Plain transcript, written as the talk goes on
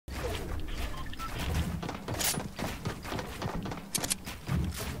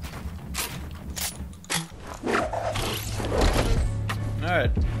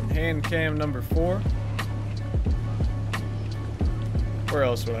Alright, hand cam number 4. Where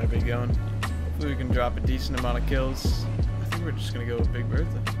else would I be going? Hopefully we can drop a decent amount of kills. I think we're just gonna go with Big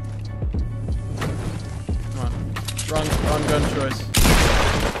Bertha. Come on. Wrong gun choice.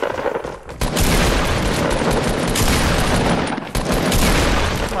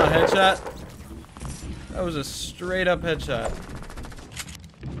 Come on, headshot. That was a straight up headshot.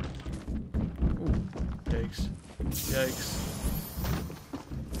 Ooh, yikes. Yikes.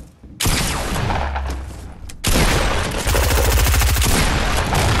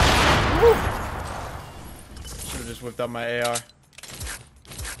 Should have just whipped out my AR.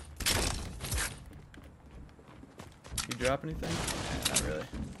 You drop anything? Eh, not really.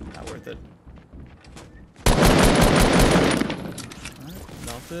 Not worth it. Alright,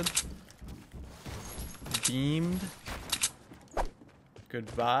 melted. Beamed.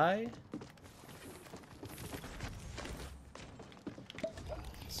 Goodbye.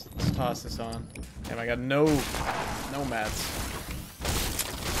 Let's toss this on. Damn, I got no mats.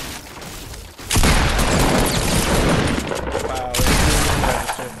 Wow.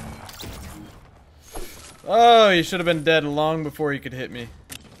 Oh, you should have been dead long before you could hit me.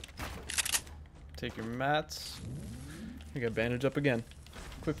 Take your mats. You got bandage up again.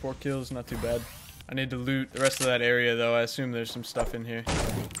 Quick 4 kills, not too bad. I need to loot the rest of that area though. I assume there's some stuff in here.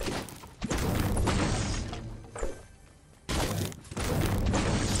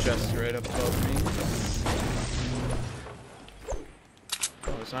 This chest is right up above me.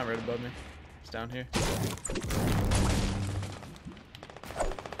 Oh, it's not right above me. It's down here.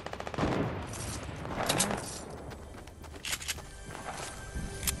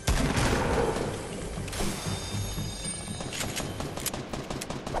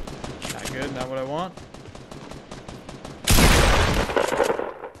 Good, not what I want.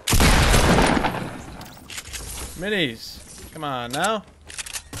 Minis! Come on now.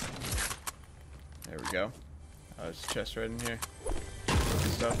 There we go. Oh, there's a chest right in here.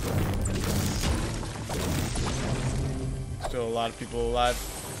 Good stuff. Still a lot of people alive.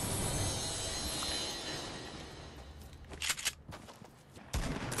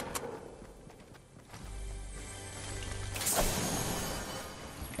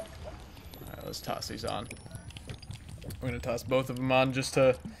 Let's toss these on. I'm gonna toss both of them on just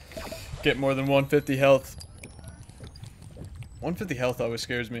to get more than 150 health. 150 health always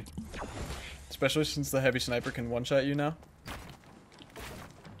scares me. Especially since the heavy sniper can one-shot you now.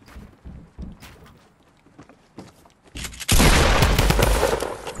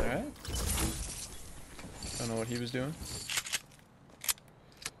 Alright. Don't know what he was doing.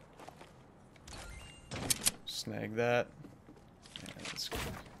 Snag that. Yeah, let's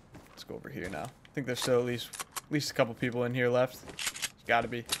go over here now. I think there's still at least a couple people in here left. Gotta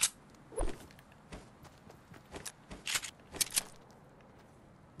be.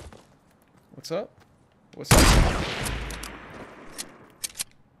 What's up? What's up?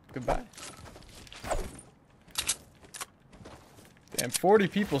 Goodbye. Damn, 40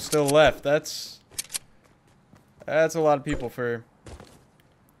 people still left. That's a lot of people for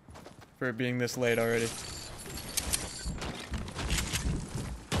it being this late already.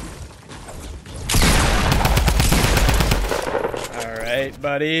 Alright,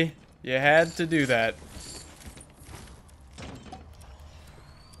 buddy. You had to do that.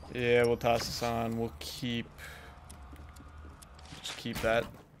 Yeah, we'll toss this on. We'll just keep that.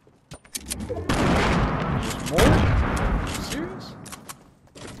 There's more? Serious?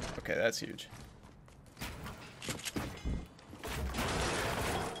 Okay, that's huge.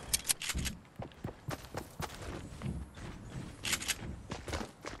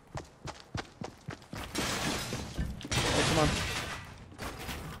 Oh, come on.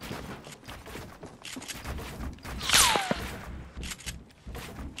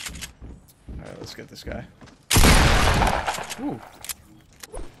 Let's get this guy. Ooh.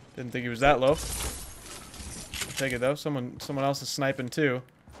 Didn't think he was that low. I'll take it though. Someone else is sniping too.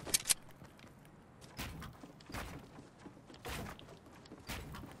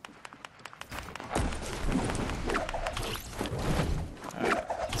 Alright,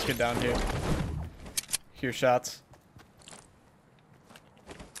 let's get down here. Hear shots.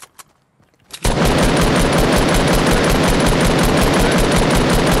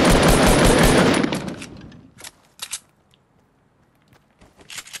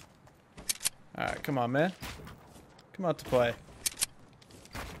 Alright, come on, man. Come out to play.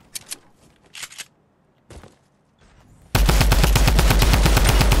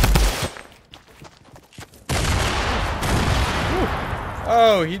 Whew.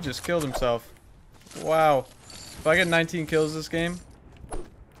 Oh, he just killed himself. Wow. If I get 19 kills this game,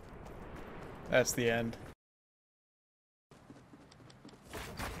 that's the end.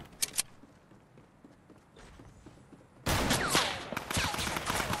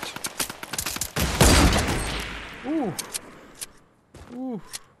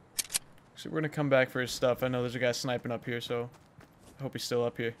 So we're gonna come back for his stuff. I know there's a guy sniping up here, so I hope he's still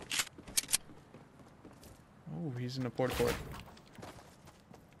up here. Oh, he's in a port.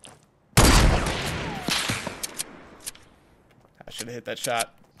 I should have hit that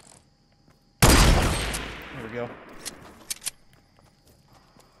shot. There we go.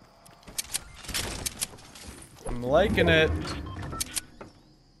 I'm liking it.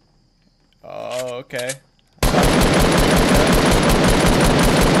 Oh, okay.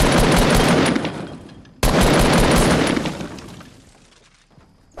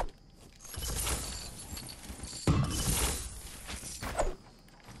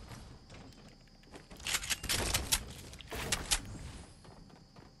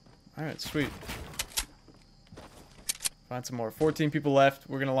 Alright, sweet. Find some more. 14 people left.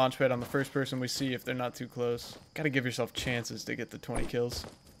 We're gonna launch pad on the first person we see if they're not too close. Gotta give yourself chances to get the 20 kills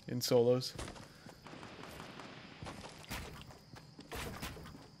in solos.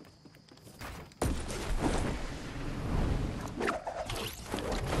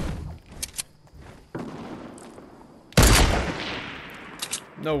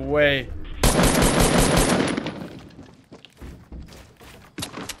 No way.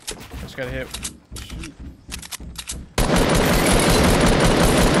 Just gotta hit. Shoot.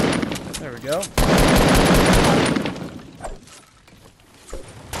 There we go.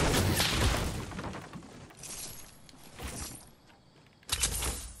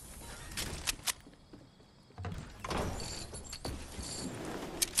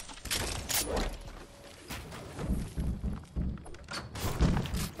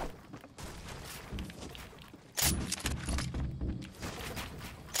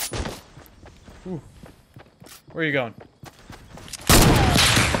 Ooh. Where are you going?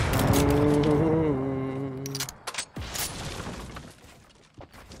 Ooh.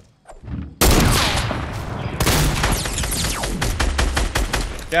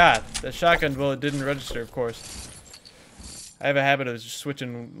 God, the shotgun bullet didn't register, of course. I have a habit of just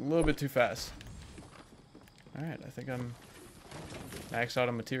switching a little bit too fast. Alright, I think I'm maxed out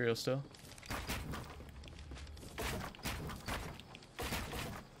on material still.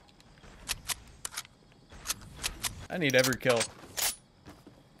 I need every kill.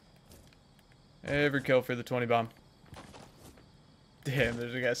 Every kill for the 20 bomb. Damn,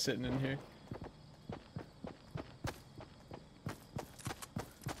 there's a guy sitting in here.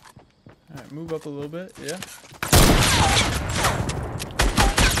 Alright, move up a little bit. Yeah.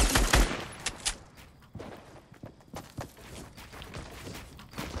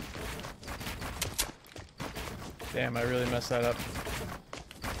 Damn, I really messed that up.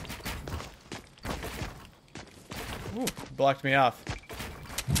 Ooh, blocked me off.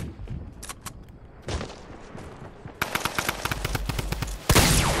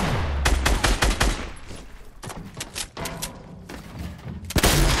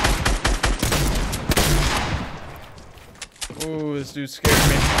 Ooh, this dude's scaring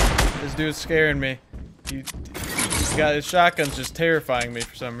me. This dude's scaring me. He's got his shotgun's just terrifying me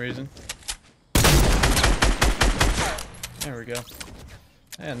for some reason. There we go.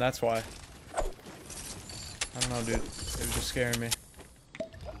 And that's why. I don't know, dude. It was just scaring me.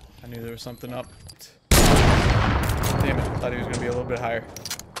 I knew there was something up. Damn it. I thought he was going to be a little bit higher.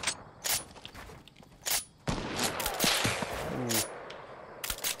 Ooh.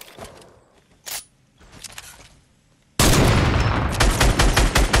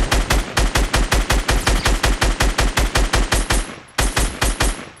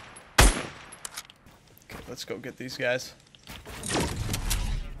 Okay, let's go get these guys.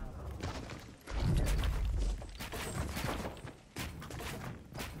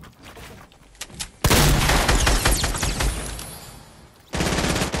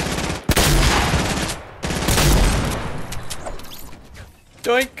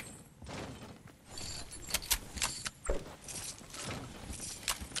 Doink!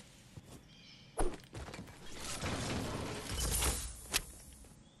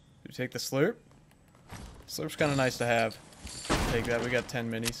 You take the slurp? Slurp's kind of nice to have. Take that. We got 10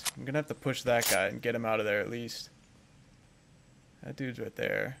 minis. I'm gonna have to push that guy and get him out of there at least. That dude's right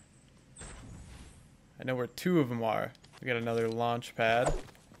there. I know where 2 of them are. We got another launch pad.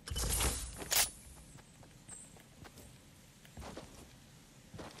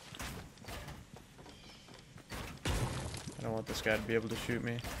 I don't want this guy to be able to shoot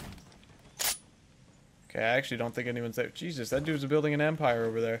me. Okay, I actually don't think anyone's there. Jesus, that dude's building an empire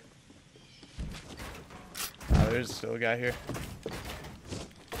over there. Oh, there's still a guy here.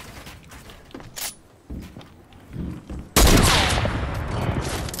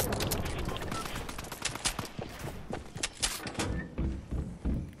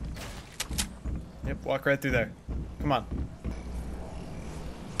 Yep, walk right through there. Come on.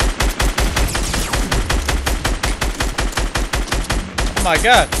 Oh my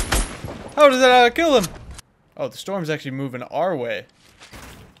god. How does that kill him? Oh, the storm's actually moving our way.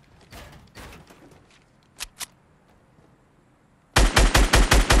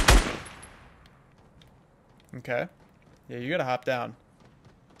 Okay. Yeah, you gotta hop down.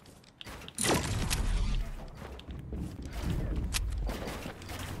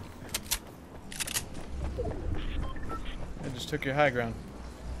 I just took your high ground.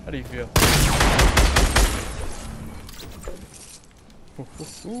 How do you feel?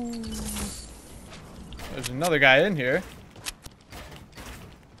 Ooh. There's another guy in here.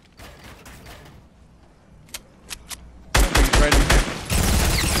 I think he's right in here.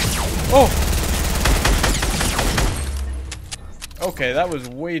 Oh! Okay, that was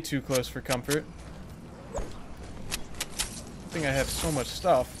way too close for comfort. I think I have so much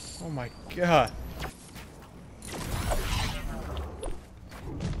stuff. Oh my god.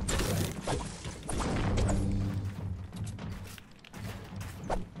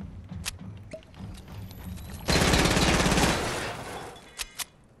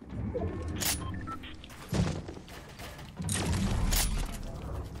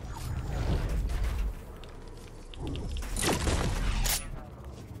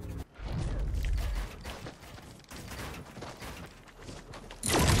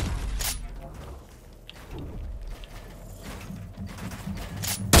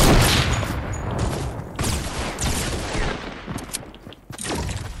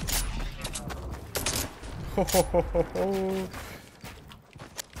 Ho ho ho ho ho.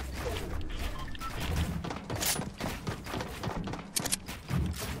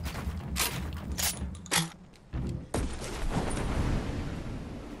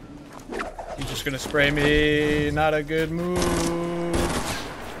 He's just gonna spray me. Not a good move.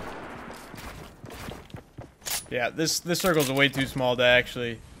 Yeah, this circle's way too small to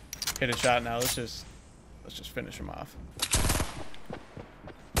actually hit a shot now. Let's just finish him off.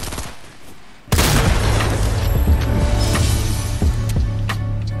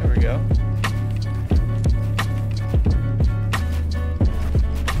 There we go.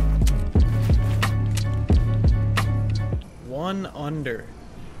 One under.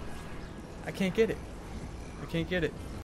 I can't get it. I can't get it.